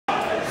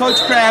Coach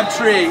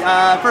Crabtree,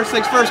 first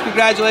things first,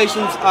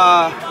 congratulations.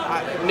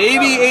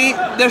 Maybe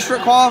 8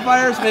 district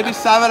qualifiers, maybe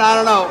 7, I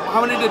don't know.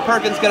 How many did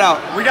Perkins get out?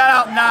 We got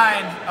out 9.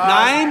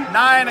 9?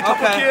 9, a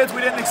couple kids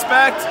we didn't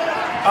expect.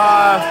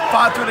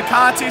 Fought through the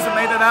contees and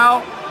made it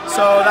out.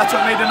 So that's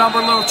what made the number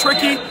a little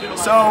tricky.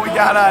 So we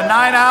got 9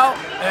 out,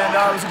 and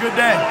it was a good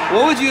day.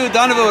 What would you have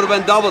done if it would have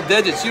been double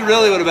digits? You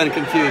really would have been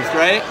confused,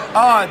 right?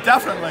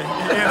 Definitely.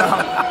 You know,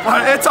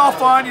 but it's all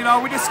fun. You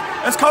know, we just,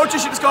 as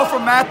coaches, you just go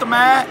from mat to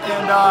mat,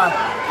 and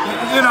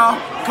you know,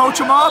 coach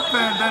them up,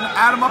 and then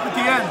add them up at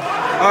the end.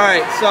 All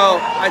right.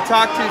 So I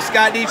talked to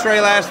Scott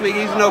Detroit last week.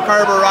 He's a No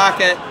Carbo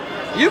Rocket.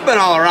 You've been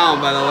all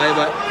around, by the way,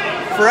 but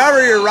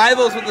forever you're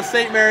rivals with the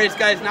St. Mary's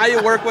guys. Now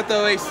you work with the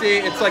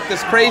OAC. It's like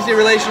this crazy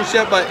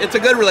relationship, but it's a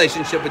good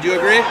relationship. Would you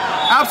agree?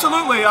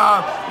 Absolutely.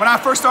 When I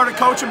first started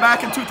coaching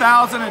back in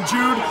 2000, and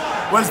Jude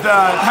was the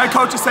head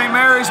coach of St.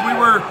 Mary's, we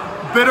were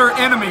bitter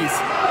enemies.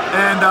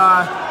 And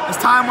as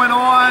time went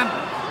on,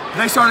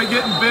 they started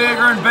getting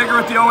bigger and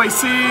bigger at the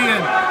OAC,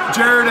 and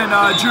Jared and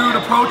Jude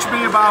approached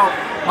me about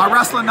my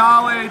wrestling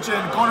knowledge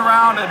and going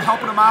around and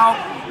helping them out.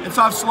 And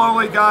so I've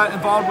slowly got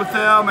involved with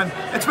them, and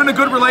it's been a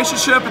good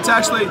relationship. It's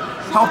actually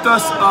helped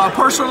us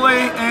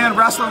personally and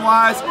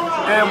wrestling-wise,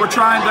 and we're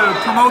trying to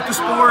promote the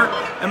sport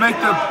and make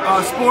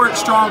the sport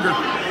stronger.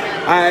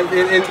 And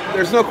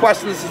there's no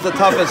question this is the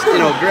toughest, you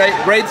know,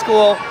 grade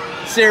school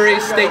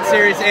series, state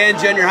series, and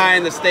junior high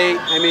in the state.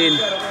 I mean,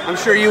 I'm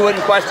sure you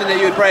wouldn't question it.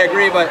 You would probably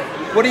agree, but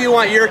what do you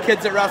want your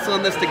kids that wrestle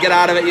in this to get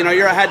out of it? You know,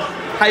 you're a head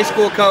high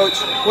school coach.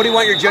 What do you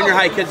want your junior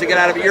high kids to get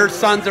out of it? Your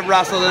sons have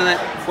wrestled in it.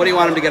 What do you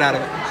want them to get out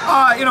of it?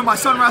 You know, my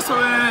son wrestled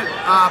in it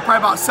probably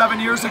about 7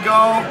 years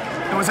ago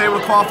and was able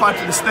to qualify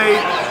to the state.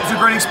 It was a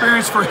great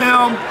experience for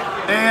him,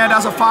 and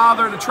as a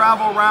father to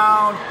travel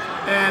around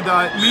and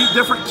meet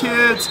different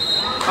kids,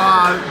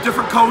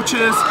 different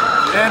coaches,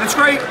 and it's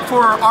great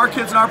for our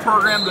kids in our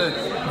program to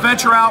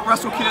venture out,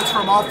 wrestle kids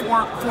from all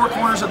four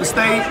corners of the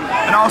state,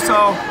 and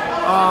also,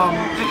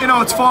 you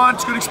know, it's fun,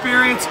 it's a good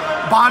experience,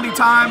 bonding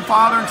time,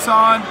 father and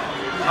son.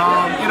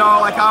 You know,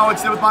 like I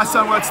always did with my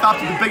son, we'd stop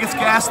at the biggest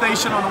gas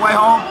station on the way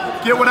home,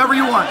 get whatever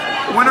you want,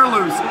 win or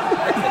lose.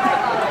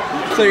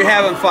 So you're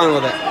having fun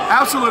with it?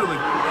 Absolutely.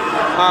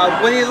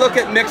 When you look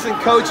at mixing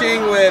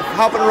coaching with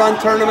helping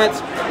run tournaments,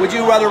 would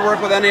you rather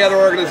work with any other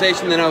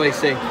organization than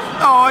OAC?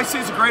 No,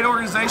 OAC is a great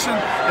organization.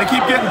 They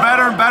keep getting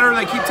better and better.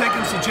 They keep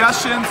taking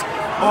suggestions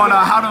on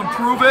how to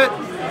improve it.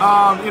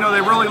 You know, they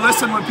really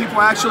listen when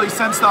people actually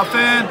send stuff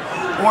in,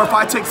 or if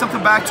I take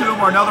something back to them,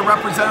 or another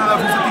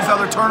representative who's at these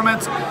other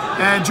tournaments.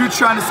 And Jude's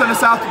trying to send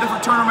us out to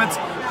different tournaments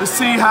to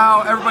see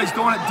how everybody's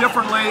doing it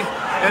differently,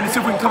 and to see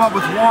if we can come up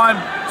with one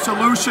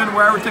solution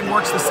where everything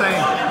works the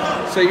same.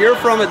 So you're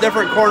from a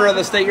different corner of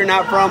the state. You're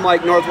not from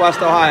like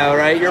Northwest Ohio,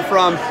 right? You're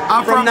from,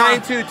 I'm from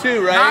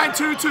 922, right?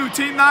 922,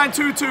 Team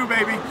 922,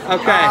 baby.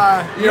 Okay.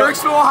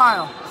 Yorksville,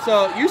 Ohio.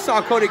 So you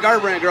saw Cody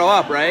Garbrandt grow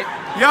up, right?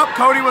 Yep,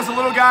 Cody was a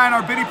little guy in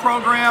our biddy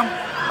program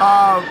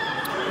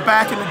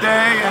back in the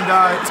day, and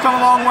it's come a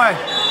long way.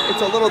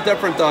 It's a little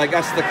different though. I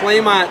guess the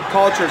Claymont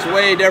culture is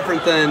way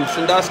different than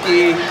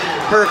Sandusky,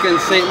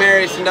 Perkins, St.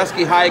 Mary's,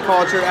 Sandusky High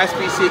culture,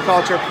 SBC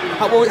culture.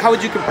 How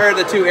would you compare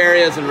the two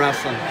areas in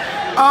wrestling?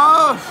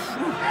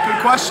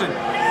 Good question.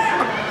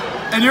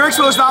 In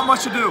Yorksville, there's not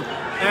much to do,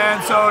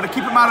 and so to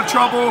keep them out of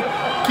trouble,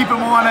 keep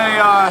them on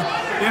a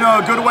you know,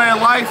 a good way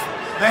of life,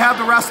 they have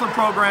the wrestling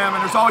program,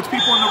 and there's always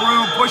people in the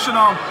room pushing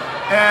them.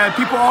 And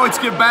people always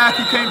give back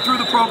who came through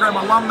the program.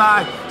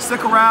 Alumni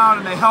stick around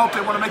and they help.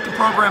 They want to make the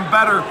program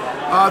better.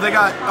 They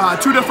got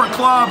 2 different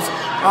clubs.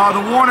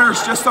 The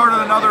Warners just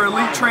started another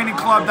elite training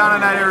club down in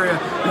that area.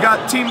 We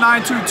got Team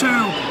 922.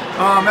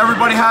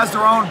 Everybody has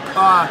their own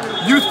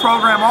youth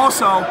program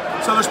also.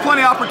 So there's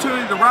plenty of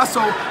opportunity to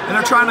wrestle, and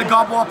they're trying to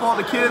gobble up all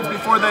the kids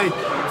before they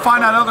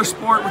find that other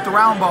sport with the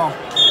round ball.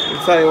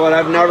 I'll tell you what,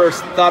 I've never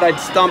thought I'd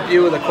stump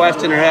you with a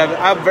question or have.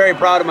 I'm very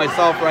proud of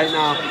myself right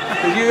now.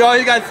 You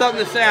always got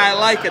something to say. I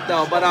like it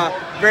though, but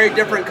very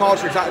different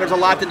cultures. There's a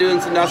lot to do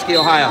in Sandusky,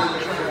 Ohio.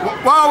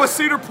 Well, with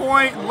Cedar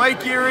Point and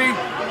Lake Erie,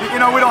 you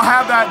know, we don't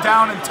have that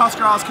down in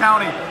Tuscarawas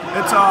County.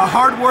 It's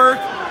hard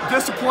work,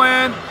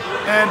 discipline,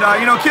 and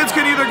you know, kids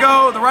can either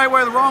go the right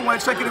way or the wrong way,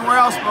 just like anywhere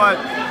else, but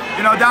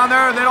you know, down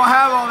there they don't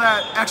have all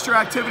that extra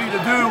activity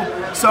to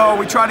do, so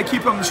we try to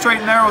keep them straight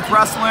and narrow with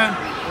wrestling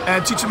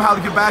and teach them how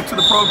to get back to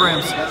the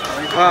programs.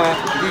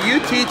 Do you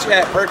teach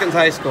at Perkins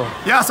High School?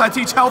 Yes, I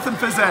teach health and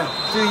phys ed.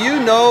 Do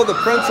you know the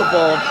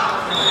principal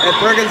at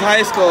Perkins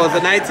High School is a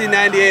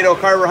 1998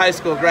 Oak Harbor High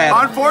School grad?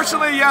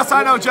 Unfortunately, yes,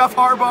 I know Jeff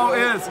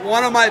Harbaugh is.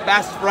 One of my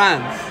best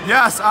friends.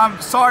 Yes, I'm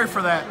sorry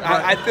for that.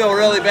 I feel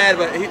really bad,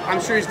 but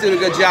I'm sure he's doing a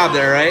good job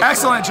there, right?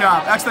 Excellent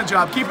job, excellent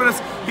job. Keeping us,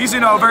 he's,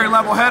 you know, very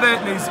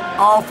level-headed, and he's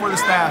all for the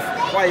staff.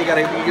 Why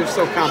you're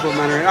so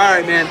complimentary. All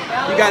right, man.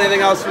 You got anything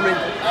else for me?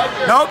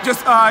 Nope,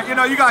 just, you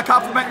know, you got to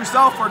compliment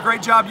yourself for a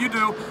great job you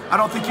do. I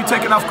don't think you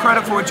take enough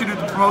credit for what you do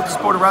to promote the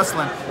sport of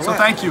wrestling. So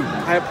thank you.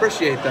 I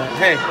appreciate that.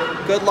 Hey,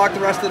 good luck the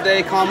rest of the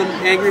day, calming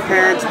angry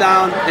parents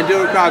down and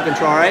doing crowd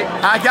control, all right?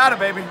 I got it,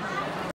 baby.